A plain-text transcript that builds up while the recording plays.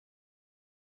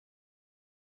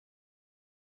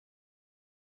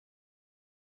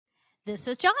This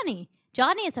is Johnny.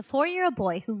 Johnny is a 4-year-old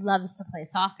boy who loves to play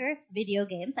soccer, video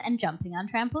games, and jumping on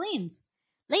trampolines.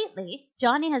 Lately,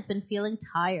 Johnny has been feeling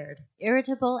tired,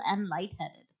 irritable, and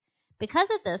lightheaded. Because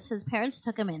of this, his parents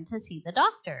took him in to see the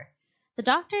doctor. The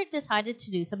doctor decided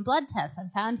to do some blood tests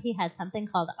and found he had something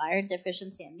called iron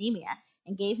deficiency anemia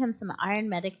and gave him some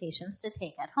iron medications to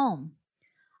take at home.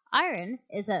 Iron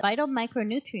is a vital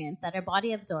micronutrient that our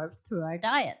body absorbs through our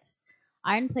diet.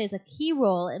 Iron plays a key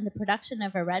role in the production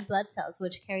of our red blood cells,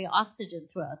 which carry oxygen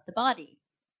throughout the body.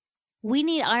 We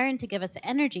need iron to give us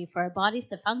energy for our bodies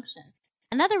to function.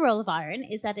 Another role of iron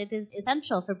is that it is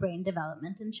essential for brain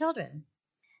development in children.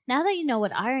 Now that you know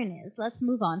what iron is, let's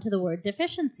move on to the word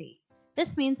deficiency.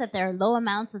 This means that there are low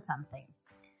amounts of something.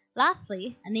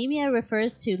 Lastly, anemia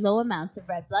refers to low amounts of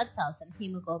red blood cells and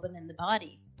hemoglobin in the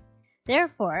body.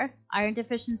 Therefore, iron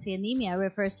deficiency anemia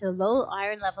refers to a low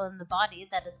iron level in the body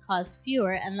that has caused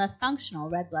fewer and less functional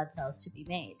red blood cells to be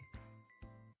made.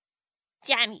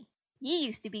 Johnny, you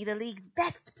used to be the league's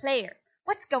best player.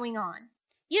 What's going on?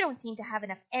 You don't seem to have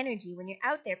enough energy when you're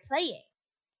out there playing.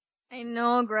 I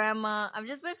know, Grandma. I've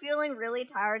just been feeling really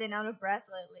tired and out of breath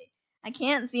lately. I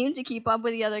can't seem to keep up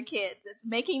with the other kids. It's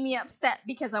making me upset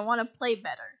because I want to play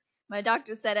better. My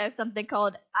doctor said I have something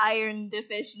called iron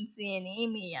deficiency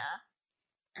anemia.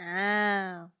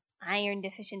 Oh, iron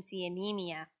deficiency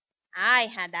anemia. I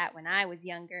had that when I was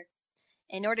younger.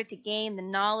 In order to gain the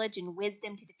knowledge and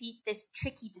wisdom to defeat this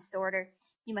tricky disorder,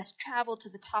 you must travel to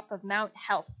the top of Mount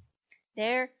Health.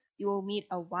 There, you will meet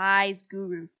a wise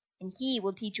guru, and he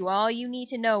will teach you all you need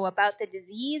to know about the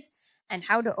disease and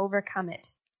how to overcome it.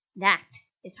 That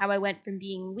is how I went from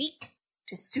being weak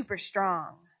to super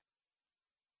strong.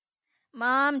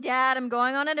 Mom, Dad, I'm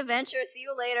going on an adventure. See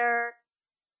you later.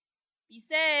 Be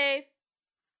safe.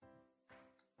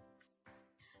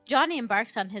 Johnny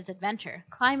embarks on his adventure,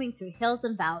 climbing through hills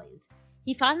and valleys.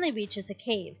 He finally reaches a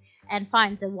cave and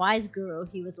finds a wise guru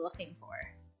he was looking for.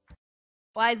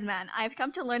 Wise man, I have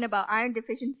come to learn about iron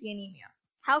deficiency anemia.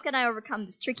 How can I overcome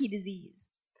this tricky disease?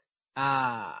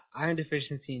 Iron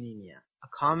deficiency anemia, a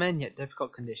common yet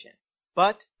difficult condition.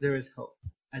 But there is hope,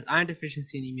 as iron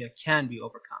deficiency anemia can be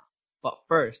overcome. But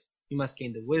first, you must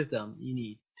gain the wisdom you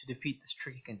need to defeat this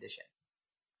tricky condition.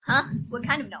 Huh? What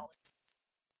kind of knowledge?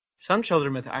 Some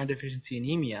children with iron deficiency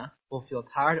anemia will feel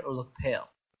tired or look pale.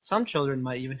 Some children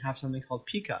might even have something called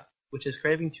pica, which is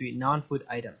craving to eat non-food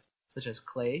items, such as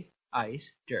clay,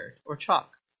 ice, dirt, or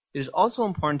chalk. It is also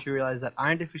important to realize that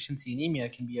iron deficiency anemia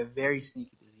can be a very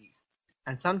sneaky disease,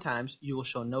 and sometimes you will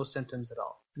show no symptoms at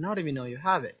all, and not even know you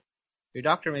have it. Your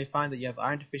doctor may find that you have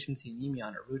iron deficiency anemia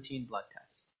on a routine blood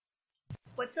test.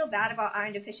 What's so bad about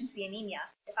iron deficiency anemia?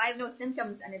 If I have no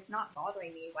symptoms and it's not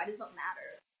bothering me, why does it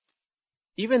matter?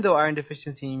 Even though iron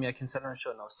deficiency anemia can sometimes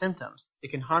show no symptoms, it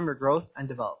can harm your growth and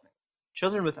development.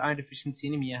 Children with iron deficiency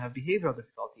anemia have behavioral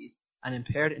difficulties and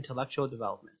impaired intellectual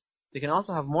development. They can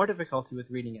also have more difficulty with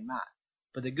reading and math.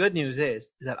 But the good news is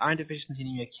that iron deficiency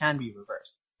anemia can be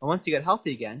reversed. And once you get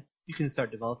healthy again, you can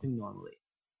start developing normally.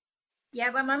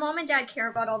 Yeah, but my mom and dad care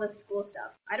about all this school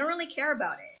stuff. I don't really care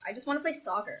about it. I just want to play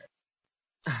soccer.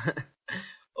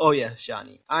 Oh yes,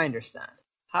 Johnny, I understand.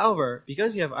 However,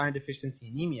 because you have iron deficiency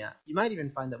anemia, you might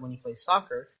even find that when you play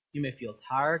soccer, you may feel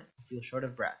tired or feel short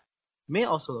of breath. You may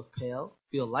also look pale,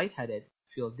 feel lightheaded,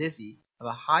 feel dizzy, have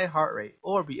a high heart rate,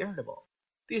 or be irritable.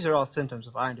 These are all symptoms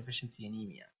of iron deficiency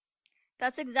anemia.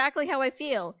 That's exactly how I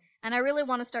feel, and I really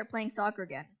want to start playing soccer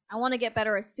again. I want to get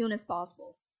better as soon as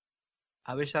possible.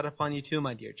 I wish that upon you too,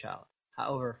 my dear child.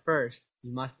 However, first,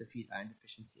 you must defeat iron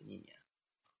deficiency anemia.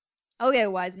 Okay,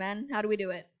 wise man, how do we do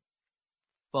it?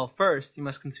 Well, first, you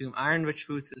must consume iron-rich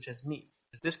foods such as meats.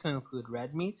 This can include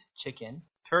red meat, chicken,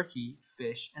 turkey,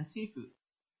 fish, and seafood.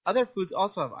 Other foods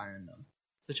also have iron in them,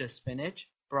 such as spinach,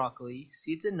 broccoli,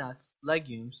 seeds and nuts,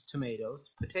 legumes, tomatoes,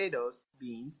 potatoes,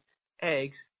 beans,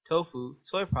 eggs, tofu,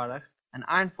 soy products, and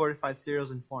iron-fortified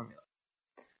cereals and formula.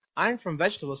 Iron from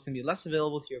vegetables can be less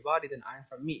available to your body than iron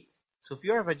from meats, so if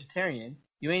you are a vegetarian,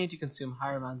 you may need to consume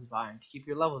higher amounts of iron to keep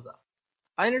your levels up.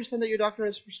 I understand that your doctor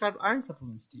has prescribed iron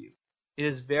supplements to you. It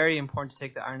is very important to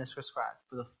take the iron as prescribed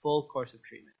for the full course of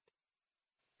treatment.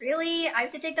 Really? I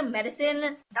have to take the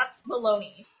medicine? That's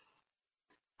baloney.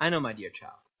 I know, my dear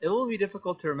child. It will be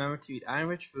difficult to remember to eat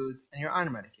iron-rich foods and your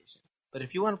iron medication, but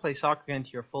if you want to play soccer again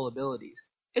to your full abilities,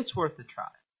 it's worth a try.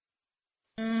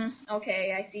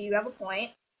 Okay, I see you have a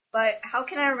point. But how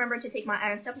can I remember to take my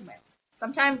iron supplements?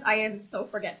 Sometimes I am so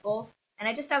forgetful, and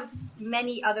I just have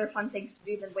many other fun things to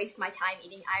do than waste my time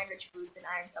eating iron-rich foods and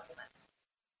iron supplements.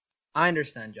 I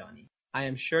understand, Johnny. I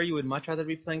am sure you would much rather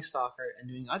be playing soccer and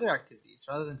doing other activities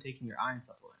rather than taking your iron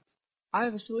supplements. I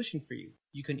have a solution for you.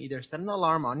 You can either set an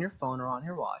alarm on your phone or on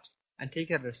your watch and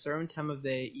take it at a certain time of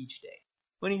day each day,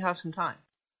 when you have some time.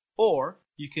 Or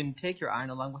you can take your iron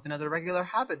along with another regular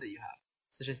habit that you have,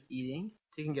 such as eating,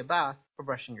 taking a bath, or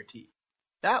brushing your teeth.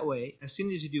 That way, as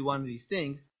soon as you do one of these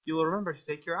things, you will remember to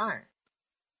take your iron.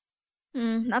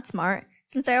 That's smart.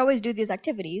 Since I always do these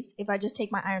activities, if I just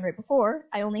take my iron right before,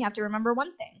 I only have to remember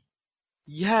one thing.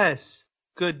 Yes!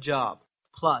 Good job.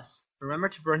 Plus, remember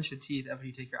to brush your teeth after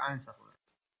you take your iron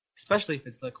supplements, especially if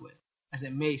it's liquid, as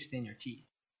it may stain your teeth.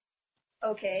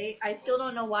 Okay, I still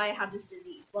don't know why I have this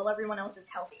disease while everyone else is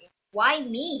healthy. Why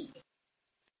me?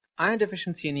 Iron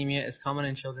deficiency anemia is common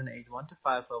in children aged 1 to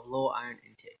 5 who have low iron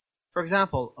intake. For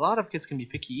example, a lot of kids can be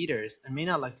picky eaters and may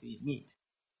not like to eat meat.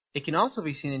 It can also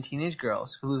be seen in teenage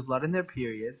girls who lose blood in their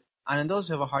periods, and in those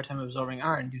who have a hard time absorbing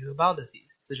iron due to a bowel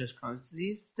disease, such as Crohn's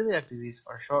disease, celiac disease,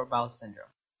 or short bowel syndrome.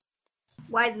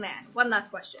 Wise man, one last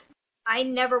question. I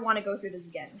never want to go through this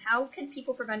again. How can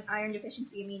people prevent iron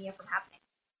deficiency anemia from happening?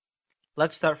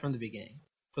 Let's start from the beginning.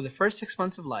 For the first 6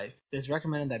 months of life, it is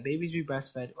recommended that babies be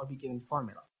breastfed or be given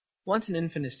formula. Once an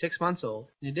infant is 6 months old,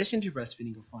 in addition to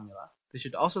breastfeeding or formula, they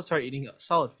should also start eating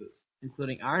solid foods,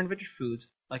 including iron-rich foods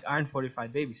like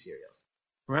iron-fortified baby cereals.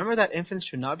 Remember that infants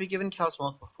should not be given cow's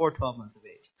milk before 12 months of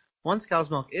age. Once cow's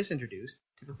milk is introduced,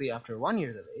 typically after 1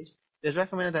 year of age, it is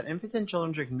recommended that infants and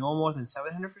children drink no more than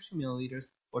 750 milliliters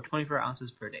or 24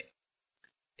 ounces per day.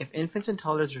 If infants and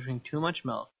toddlers drink too much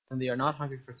milk, then they are not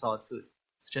hungry for solid foods,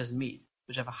 such as meats,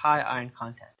 which have a high iron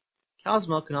content. Cow's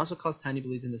milk can also cause tiny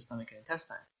bleeds in the stomach and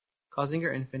intestine, causing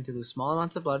your infant to lose small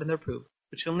amounts of blood in their poop,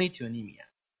 which can lead to anemia.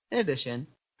 In addition,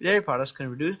 dairy products can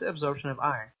reduce the absorption of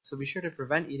iron, so be sure to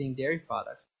prevent eating dairy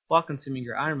products while consuming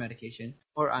your iron medication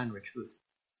or iron-rich foods.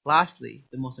 Lastly,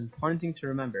 the most important thing to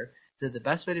remember is that the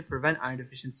best way to prevent iron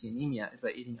deficiency anemia is by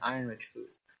eating iron-rich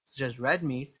foods, such as red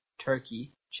meat,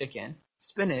 turkey, chicken,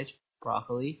 spinach,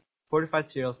 broccoli, fortified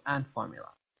cereals, and formula.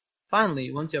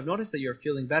 Finally, once you have noticed that you are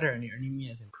feeling better and your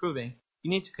anemia is improving, you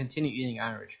need to continue eating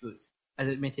iron-rich foods, as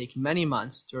it may take many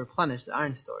months to replenish the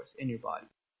iron stores in your body.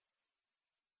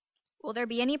 Will there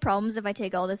be any problems if I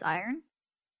take all this iron?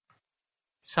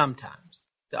 Sometimes.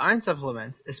 The iron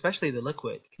supplements, especially the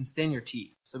liquid, can stain your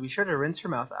teeth, so be sure to rinse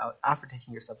your mouth out after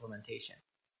taking your supplementation.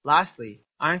 Lastly,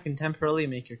 iron can temporarily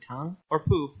make your tongue or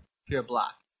poop appear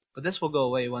black, but this will go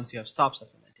away once you have stopped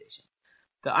supplementation.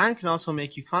 The iron can also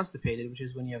make you constipated, which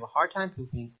is when you have a hard time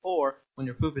pooping or when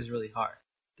your poop is really hard.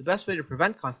 The best way to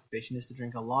prevent constipation is to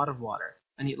drink a lot of water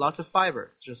and eat lots of fiber,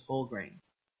 such as whole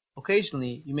grains.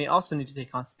 Occasionally, you may also need to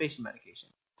take constipation medication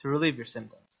to relieve your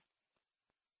symptoms.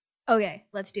 Okay,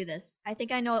 let's do this. I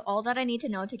think I know all that I need to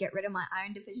know to get rid of my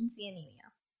iron deficiency anemia.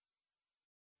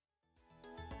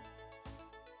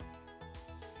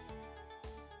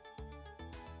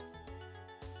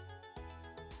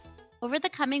 Over the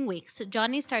coming weeks,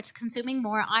 Johnny starts consuming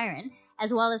more iron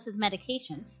as well as his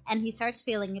medication, and he starts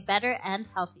feeling better and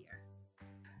healthier.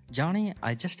 Johnny,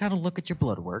 I just had a look at your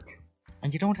blood work,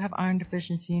 and you don't have iron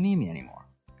deficiency anemia anymore.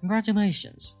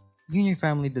 Congratulations! You and your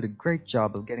family did a great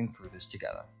job of getting through this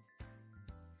together.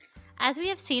 As we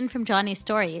have seen from Johnny's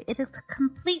story, it is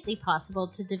completely possible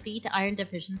to defeat iron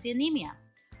deficiency anemia.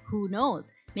 Who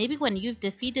knows? Maybe when you've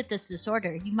defeated this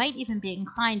disorder, you might even be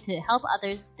inclined to help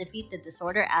others defeat the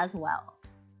disorder as well.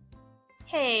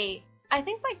 Hey, I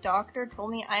think my doctor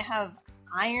told me I have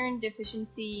iron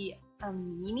deficiency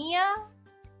anemia?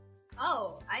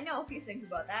 Oh, I know a few things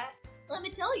about that. Let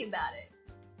me tell you about it.